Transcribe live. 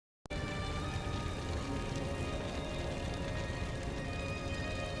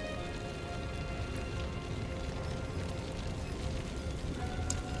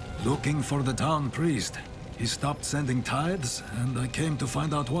Looking for the town priest. He stopped sending tithes, and I came to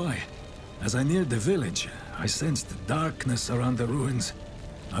find out why. As I neared the village, I sensed darkness around the ruins.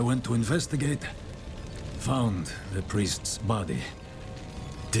 I went to investigate. Found the priest's body.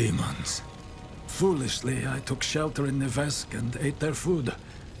 Demons. Foolishly, I took shelter in Nevesk and ate their food.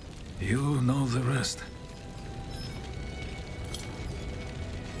 You know the rest.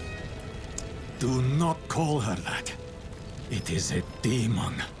 Do not call her that. It is a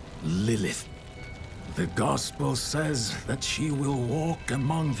demon, Lilith. The Gospel says that she will walk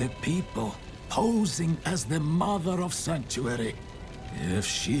among the people, posing as the Mother of Sanctuary. If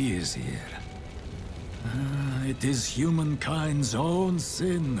she is here, it is humankind's own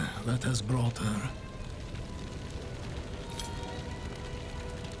sin that has brought her.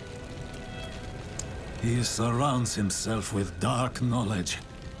 He surrounds himself with dark knowledge.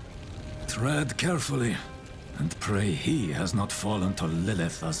 Tread carefully, and pray he has not fallen to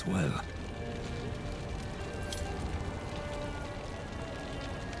Lilith as well.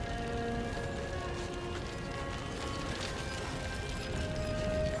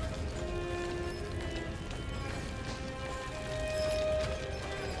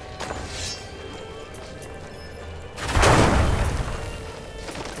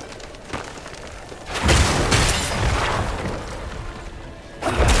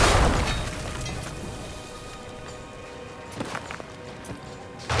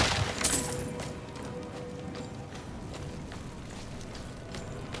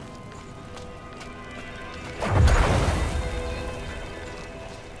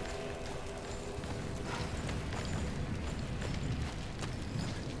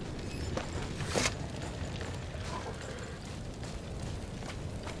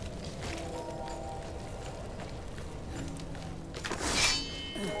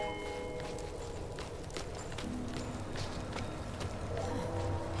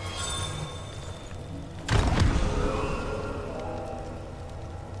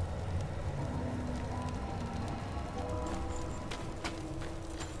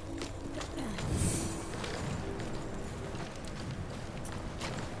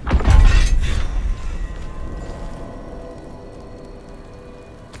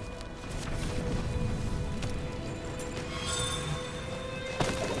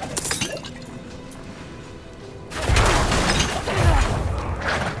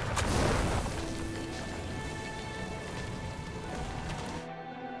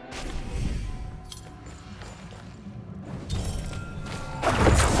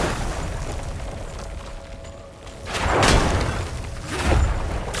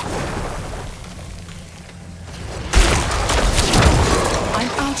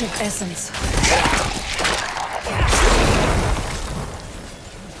 Essence.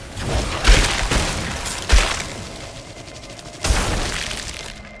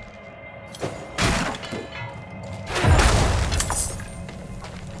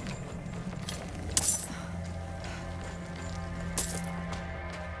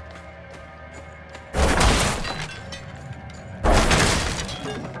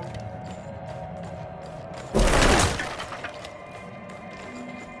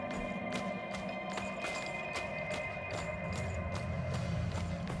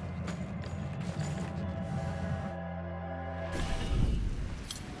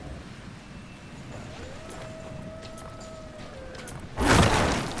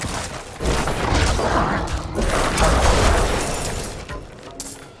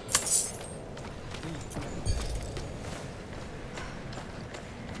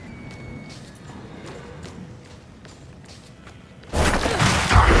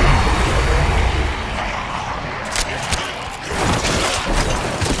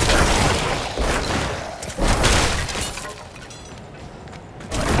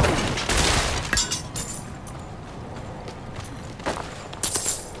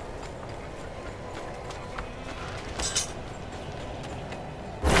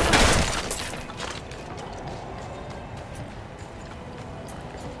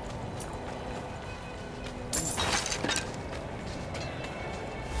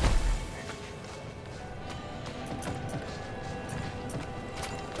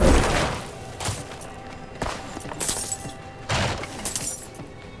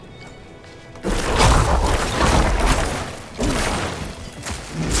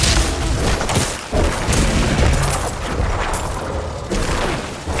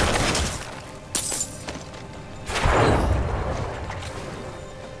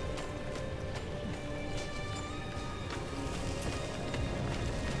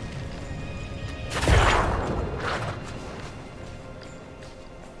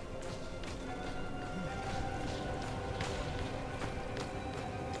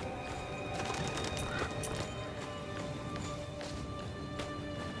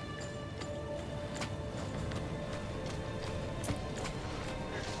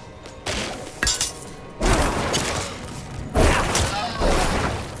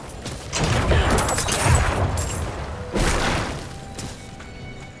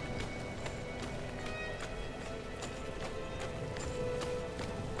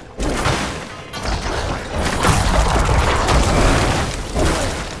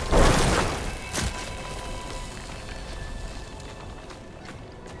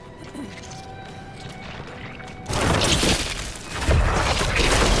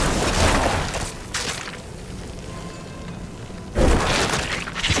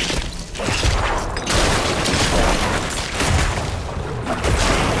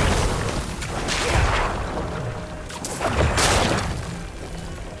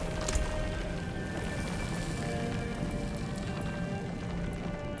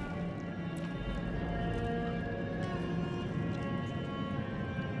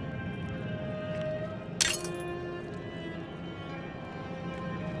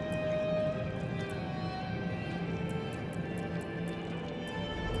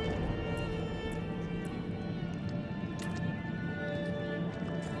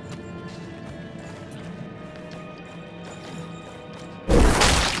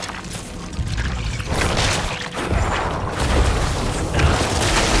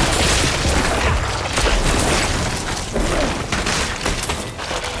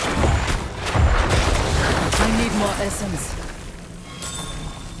 essence.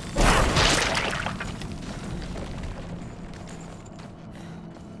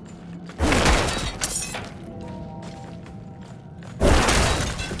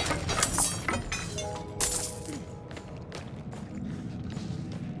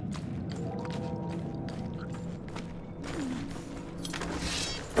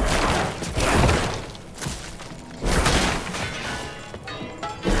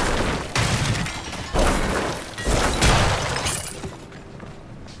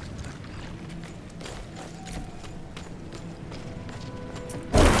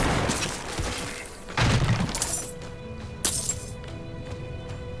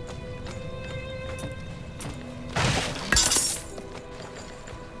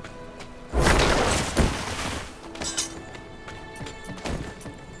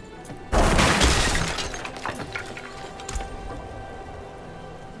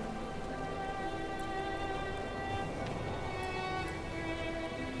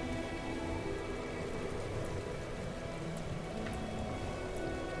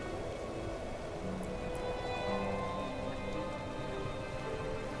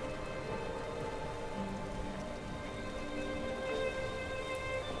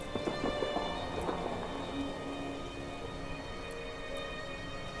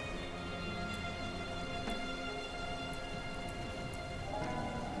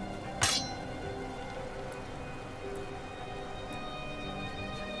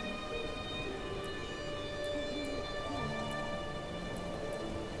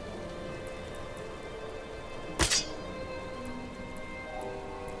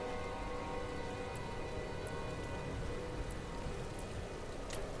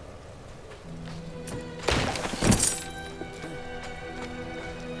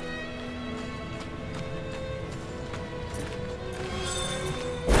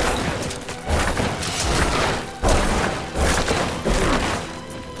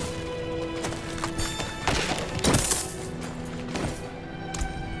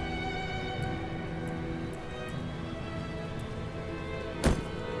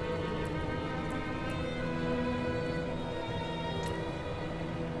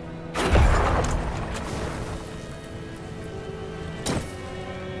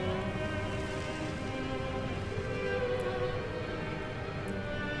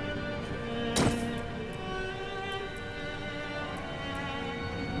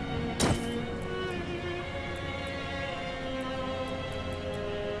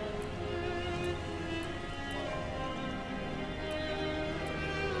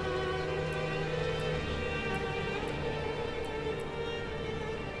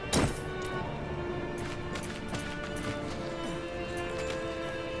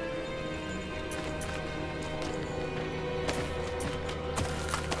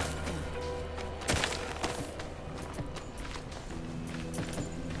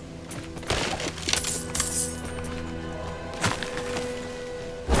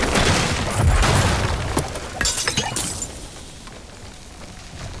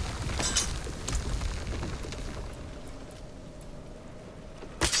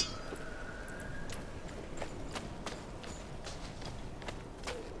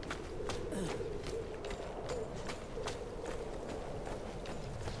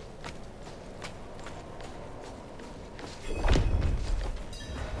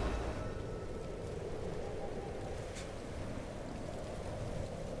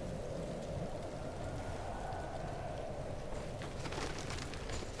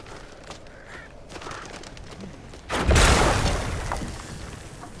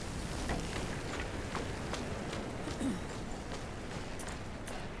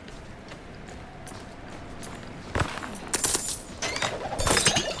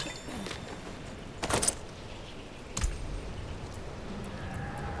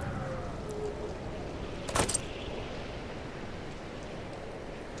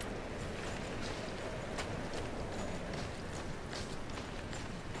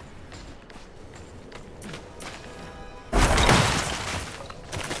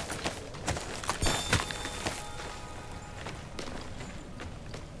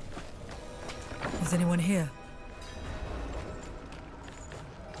 Is anyone here?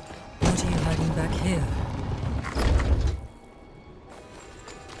 What are you hiding back here?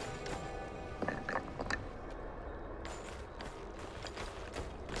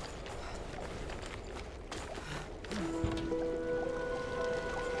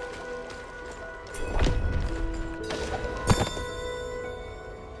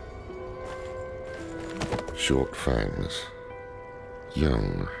 Short fangs,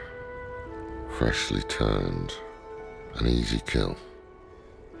 young, freshly turned, an easy kill,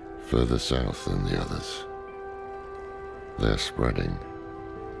 further south than the others. They're spreading.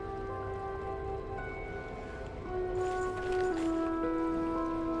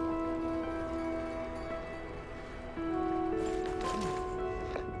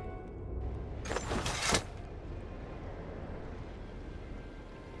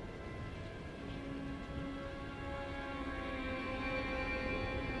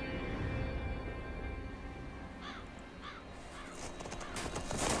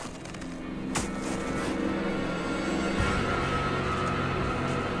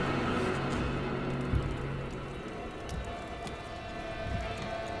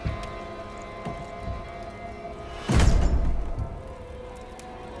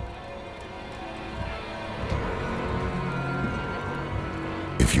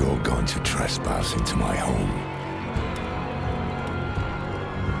 If you're going to trespass into my home,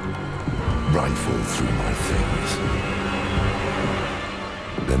 rifle through my things,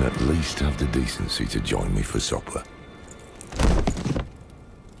 then at least have the decency to join me for supper.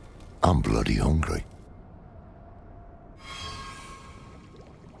 I'm bloody hungry.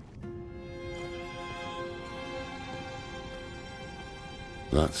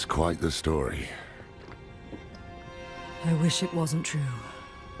 That's quite the story. I wish it wasn't true.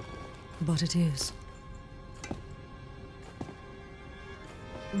 But it is.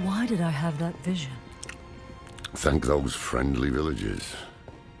 Why did I have that vision? Thank those friendly villagers.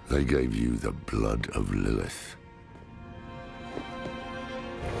 They gave you the blood of Lilith.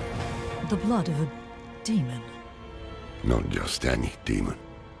 The blood of a demon. Not just any demon.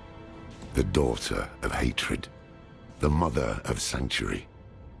 The daughter of hatred. The mother of sanctuary.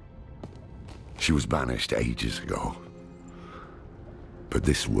 She was banished ages ago. But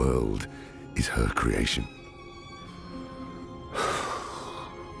this world is her creation.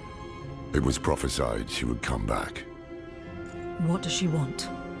 It was prophesied she would come back. What does she want?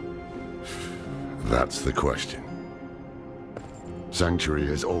 That's the question. Sanctuary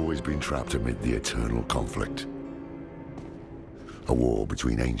has always been trapped amid the eternal conflict. A war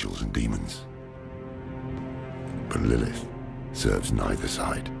between angels and demons. But Lilith serves neither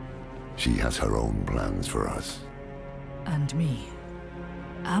side. She has her own plans for us. And me.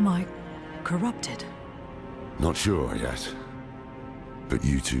 Am I corrupted? Not sure yet. But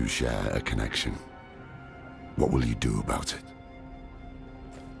you two share a connection. What will you do about it?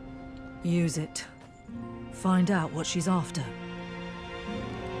 Use it. Find out what she's after.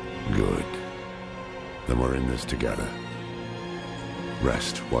 Good. Then we're in this together.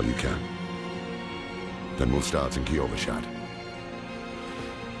 Rest while you can. Then we'll start in Kiovashad.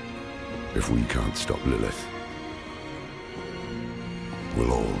 If we can't stop Lilith,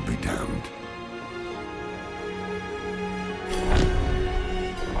 we'll all be damned.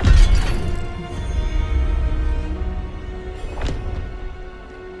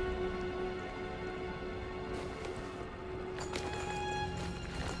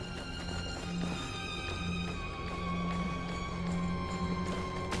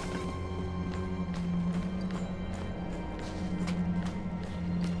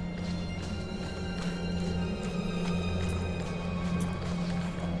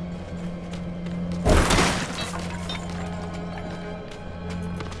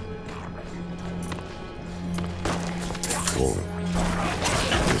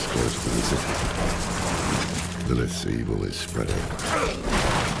 This goes for the city. Lilith's evil is spreading.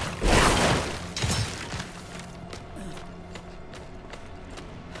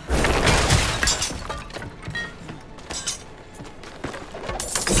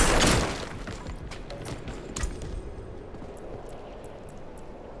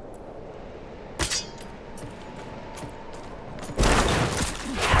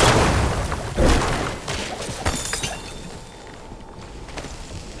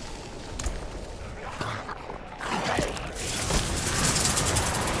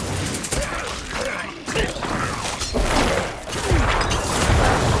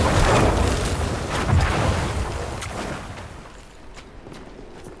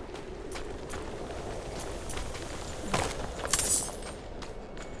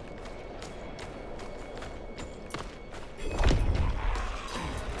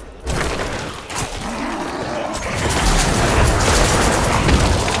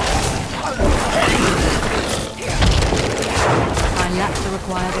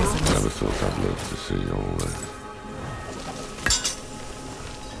 Never thought I'd live to see all this.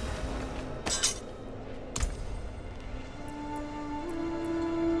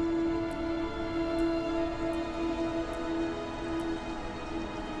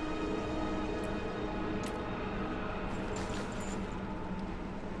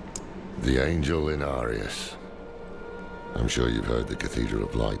 The Angel in Arius. I'm sure you've heard the Cathedral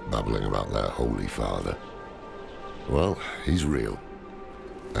of Light babbling about their Holy Father. Well, he's real.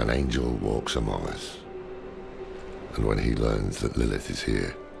 An angel walks among us. And when he learns that Lilith is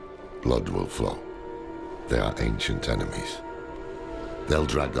here, blood will flow. They are ancient enemies. They'll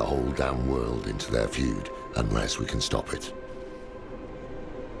drag the whole damn world into their feud unless we can stop it.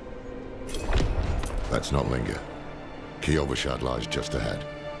 Let's not linger. Kiyovershad lies just ahead.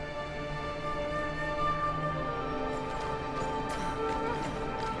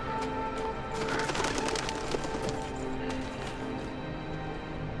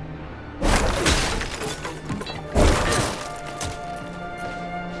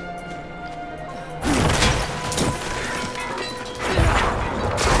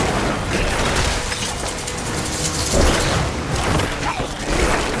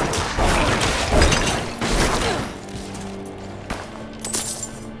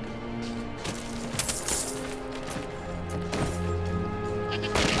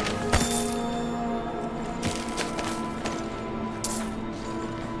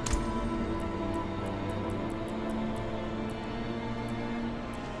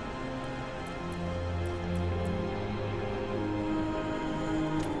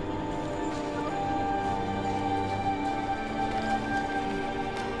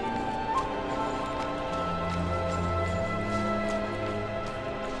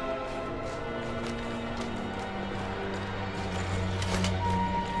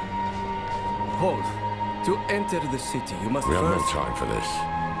 Hold. To enter the city, you must We have no first... time for this.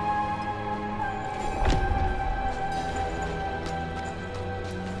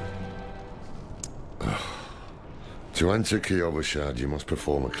 To enter Kiyovershad, you must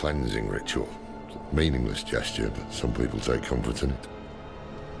perform a cleansing ritual. Meaningless gesture, but some people take comfort in it.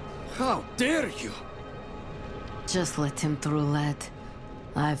 How dare you! Just let him through, lad.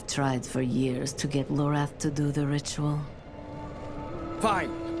 I've tried for years to get Lorath to do the ritual.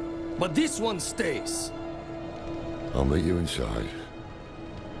 Fine. But this one stays. I'll meet you inside.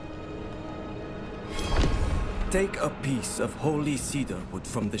 Take a piece of holy cedar wood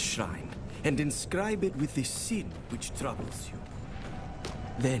from the shrine and inscribe it with the sin which troubles you.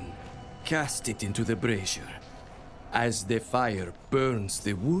 Then, cast it into the brazier. As the fire burns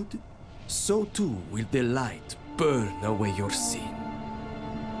the wood, so too will the light burn away your sin.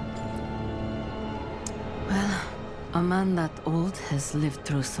 Well, a man that old has lived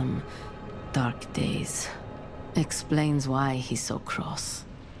through some dark days. Explains why he's so cross.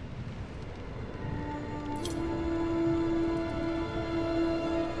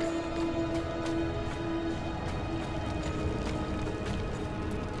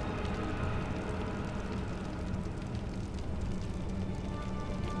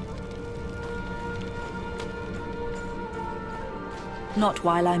 Not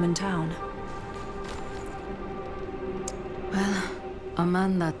while I'm in town. Well, a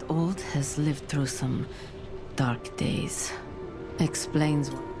man that old has lived through some dark days.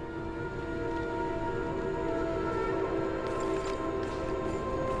 Explains why.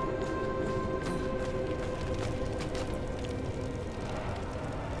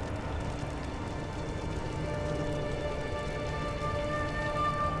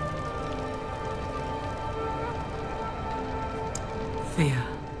 Fear.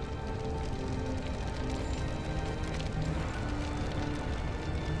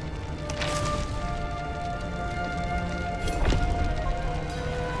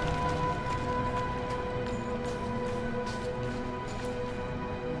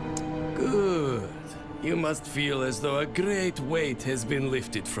 Good. You must feel as though a great weight has been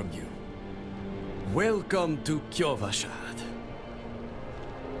lifted from you. Welcome to Kiyovershad.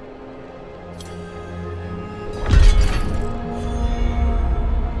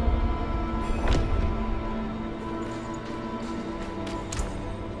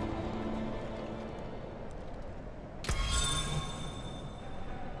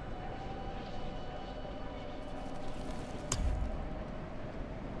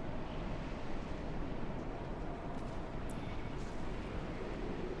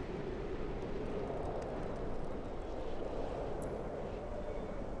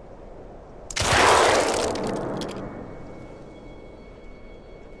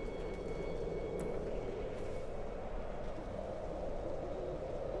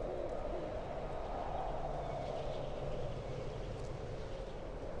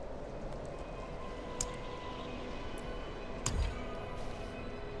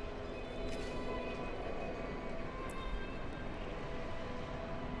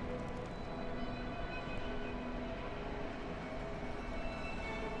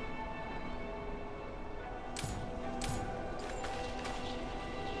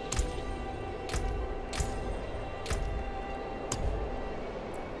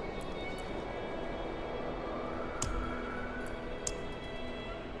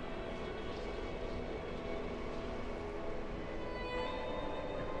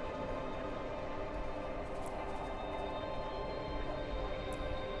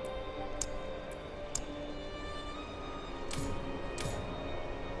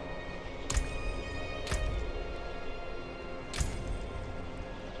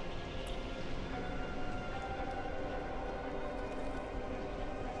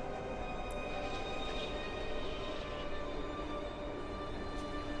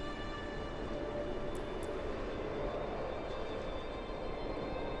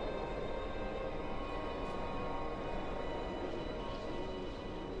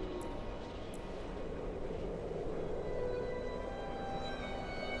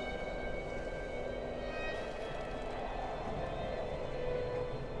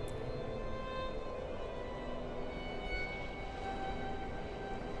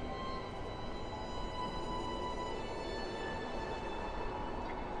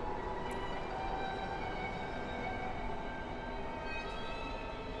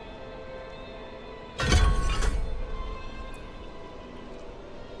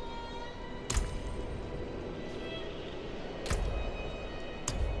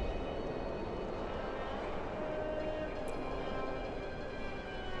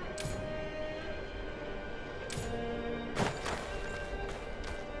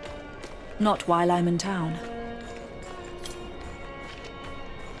 Not while I'm in town.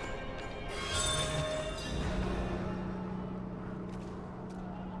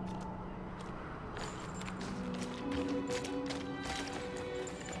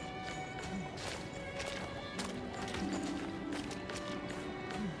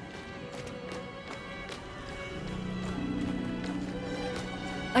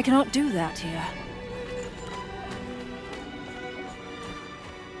 I cannot do that here.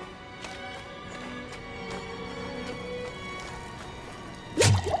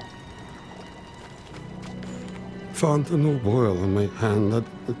 Found a new boil on my hand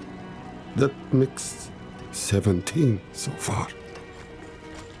that makes 17 so far.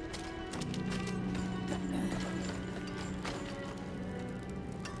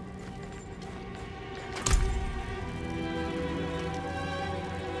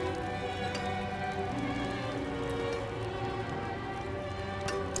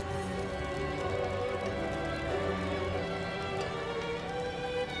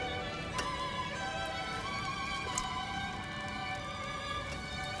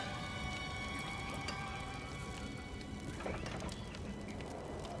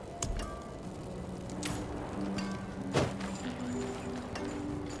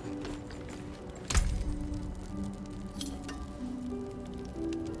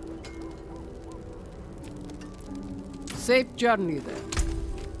 Safe journey then.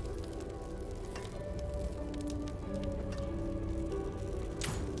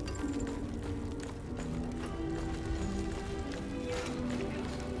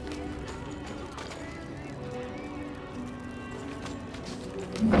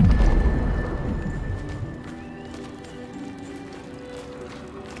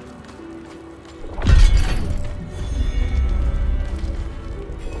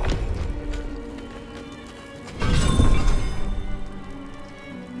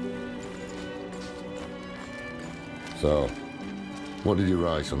 So, what did you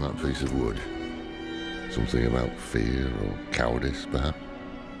write on that piece of wood? Something about fear or cowardice, perhaps?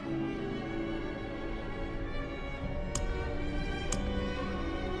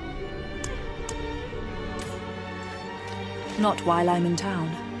 Not while I'm in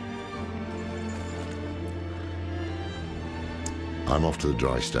town. I'm off to the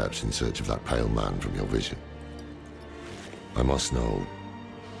dry steppes in search of that pale man from your vision. I must know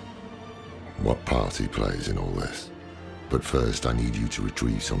what part he plays in all this. But first, I need you to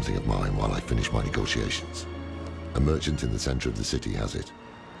retrieve something of mine while I finish my negotiations. A merchant in the center of the city has it.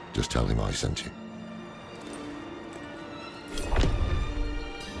 Just tell him I sent you.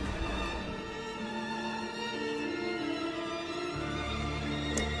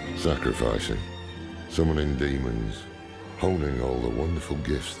 Sacrificing, summoning demons, honing all the wonderful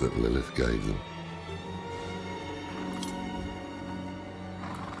gifts that Lilith gave them.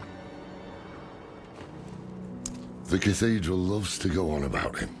 The cathedral loves to go on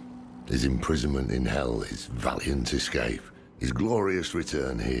about him. His imprisonment in hell, his valiant escape, his glorious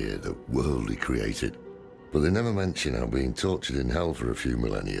return here, the world he created. But they never mention how being tortured in hell for a few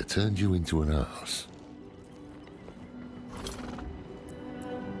millennia turned you into an ass.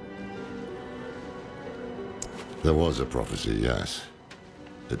 There was a prophecy, yes.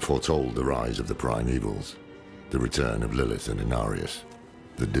 It foretold the rise of the primevals, the return of Lilith and Inarius,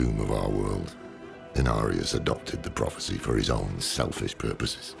 the doom of our world. Inarius adopted the prophecy for his own selfish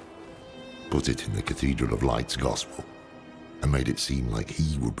purposes, put it in the Cathedral of Light's gospel, and made it seem like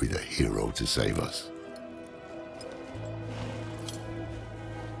he would be the hero to save us.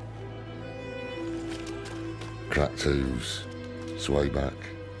 Cracked hooves, sway back,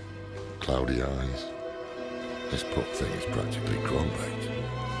 cloudy eyes. This poor thing is practically chrome-baked.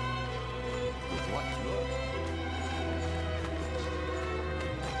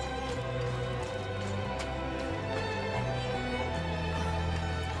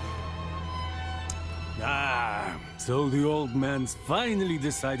 So the old man's finally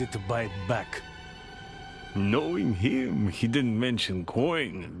decided to bite back. Knowing him, he didn't mention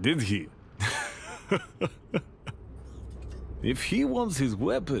coin, did he? If he wants his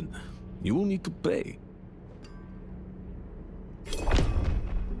weapon, you will need to pay.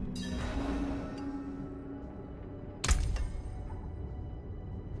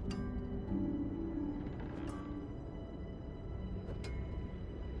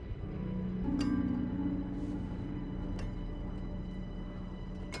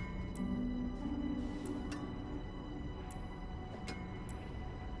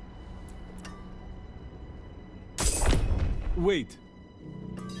 Wait.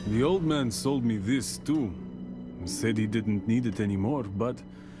 The old man sold me this too. Said he didn't need it anymore, but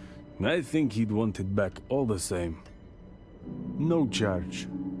I think he'd want it back all the same. No charge.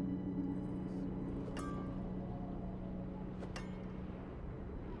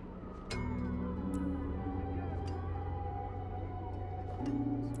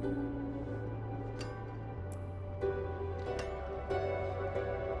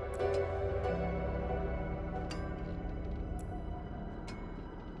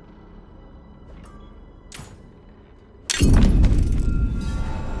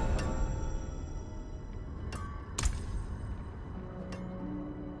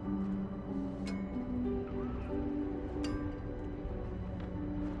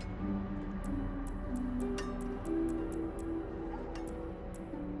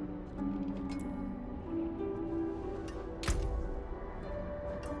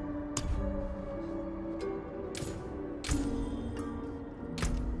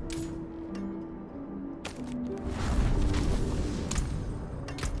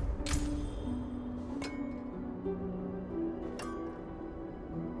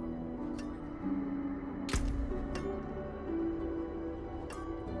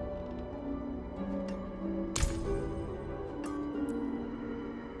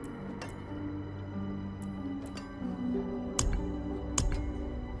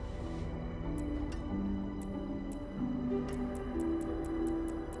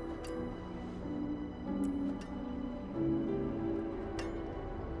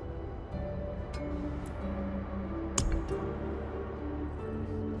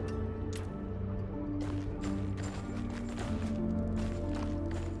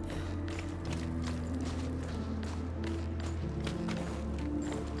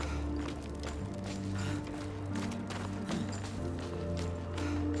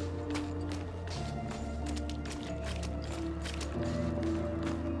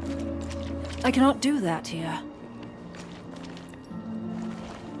 I cannot do that here.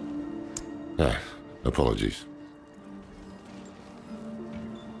 Apologies.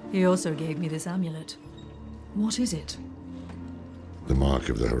 He also gave me this amulet. What is it? The Mark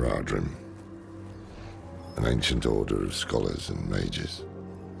of the Haradrim. An ancient order of scholars and mages,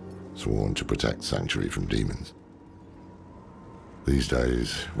 sworn to protect Sanctuary from demons. These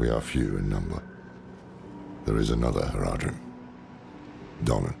days, we are few in number. There is another Haradrim,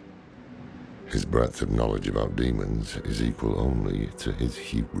 Donan. His breadth of knowledge about demons is equal only to his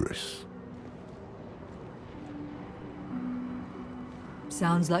hubris.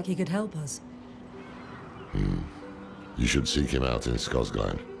 Sounds like he could help us. You should seek him out in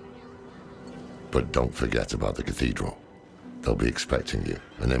Skosglen. But don't forget about the cathedral. They'll be expecting you,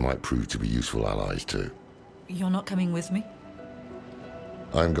 and they might prove to be useful allies too. You're not coming with me?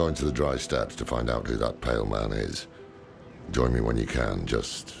 I'm going to the Dry Steppes to find out who that pale man is. Join me when you can,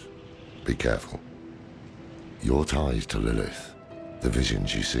 just be careful. Your ties to Lilith, the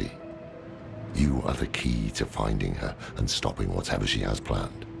visions you see, you are the key to finding her and stopping whatever she has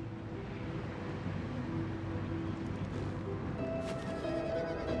planned.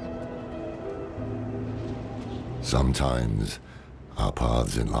 Sometimes, our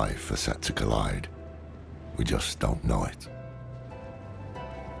paths in life are set to collide. We just don't know it.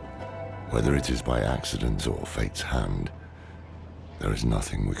 Whether it is by accident or fate's hand, there is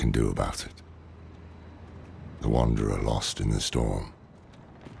nothing we can do about it. The wanderer lost in the storm,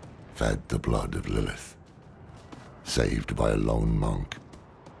 fed the blood of Lilith, saved by a lone monk.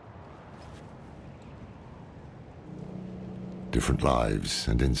 Different lives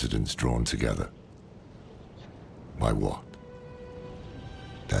and incidents drawn together. By what?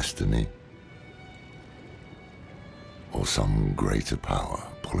 Destiny? Or some greater power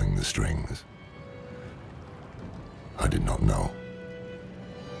pulling the strings? I did not know.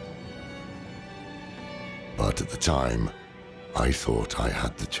 But at the time, I thought I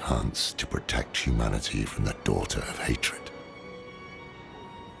had the chance to protect humanity from the daughter of hatred.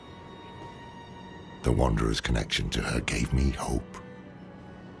 The Wanderer's connection to her gave me hope.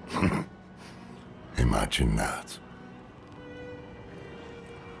 Imagine that.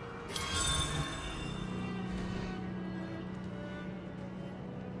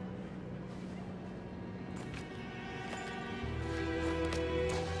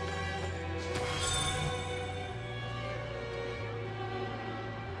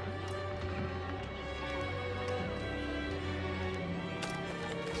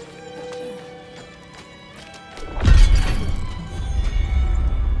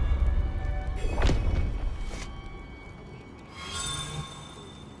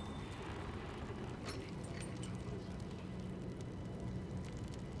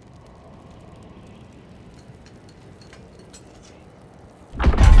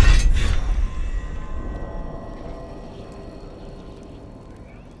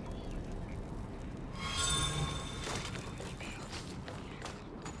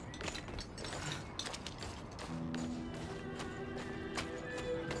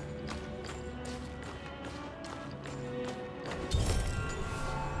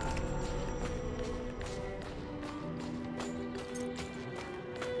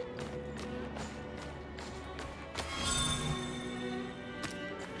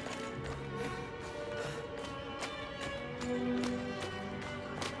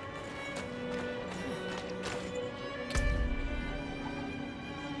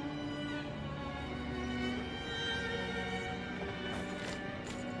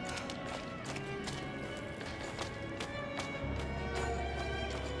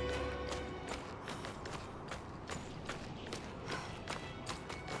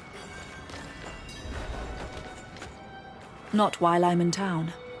 Not while I'm in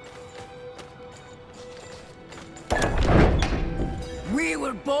town. We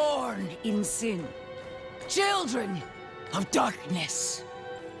were born in sin, children of darkness.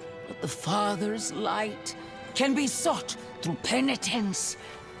 But the Father's light can be sought through penitence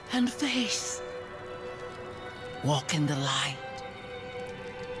and faith. Walk in the light.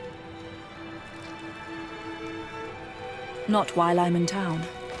 Not while I'm in town.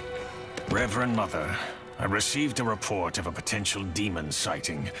 Reverend Mother, I received a report of a potential demon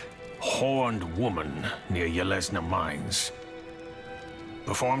sighting. Horned woman near Yelesna Mines.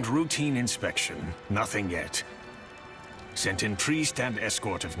 Performed routine inspection, nothing yet. Sent in priest and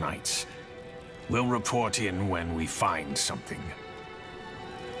escort of knights. We'll report in when we find something.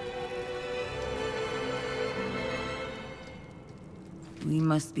 We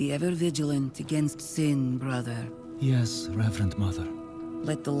must be ever vigilant against sin, brother. Yes, Reverend Mother.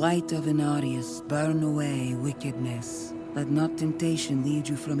 Let the light of Inarius burn away wickedness. Let not temptation lead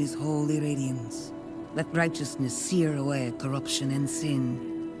you from his holy radiance. Let righteousness sear away corruption and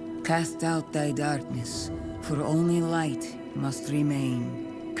sin. Cast out thy darkness, for only light must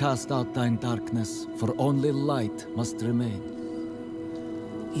remain. Cast out thine darkness, for only light must remain.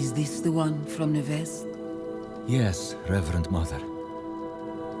 Is this the one from Neves? Yes, Reverend Mother.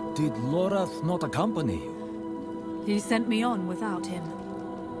 Did Lorath not accompany you? He sent me on without him.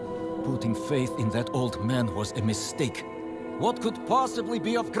 Putting faith in that old man was a mistake. What could possibly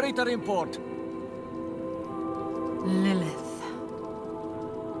be of greater import? Lilith.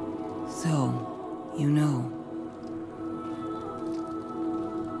 So, you know.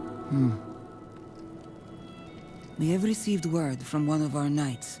 We have received word from one of our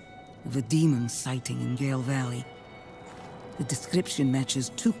knights of a demon sighting in Gale Valley. The description matches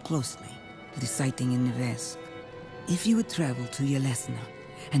too closely to the sighting in Neves. If you would travel to Yelesna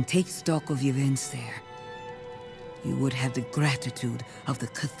and take stock of the events there, you would have the gratitude of the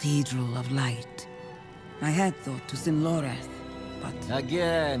Cathedral of Light. I had thought to send Lorath, but...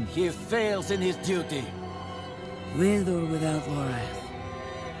 Again, he fails in his duty. With or without Lorath,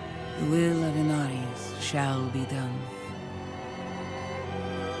 the will of Inarius shall be done.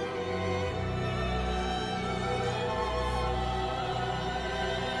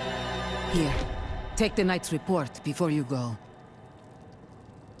 Here, take the knight's report before you go.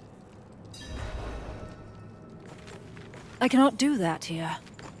 I cannot do that here.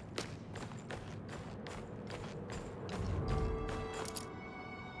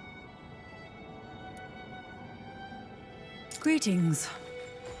 Greetings.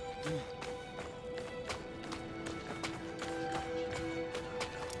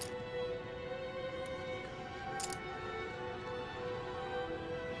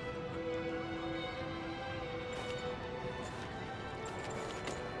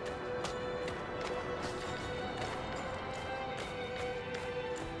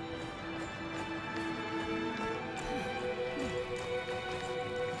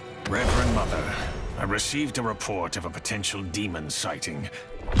 Reverend Mother, I received a report of a potential demon sighting.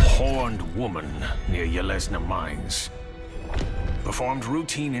 Horned woman near Yelesna Mines. Performed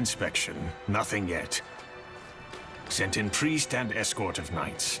routine inspection, nothing yet. Sent in priest and escort of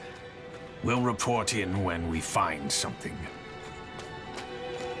knights. We'll report in when we find something.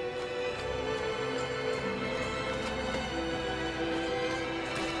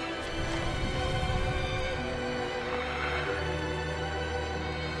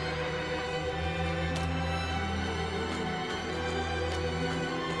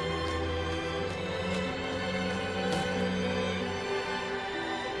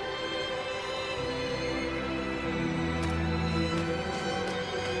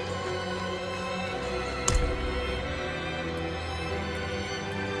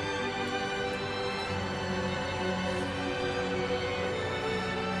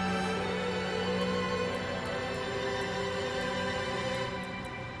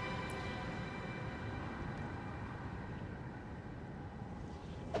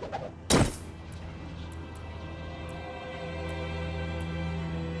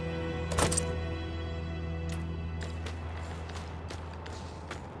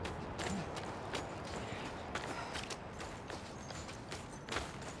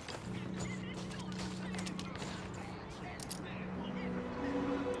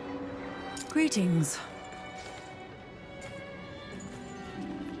 Greetings.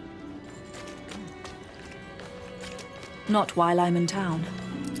 Not while I'm in town.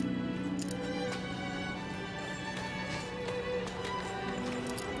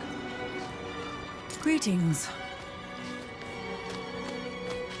 Greetings.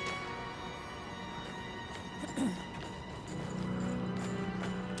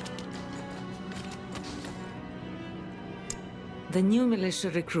 The new militia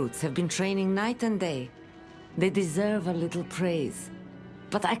recruits have been training night and day. They deserve a little praise.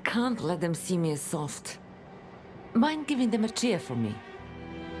 But I can't let them see me as soft. Mind giving them a cheer for me?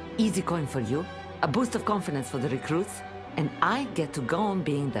 Easy coin for you, a boost of confidence for the recruits, and I get to go on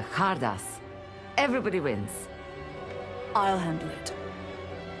being the hard ass. Everybody wins. I'll handle it.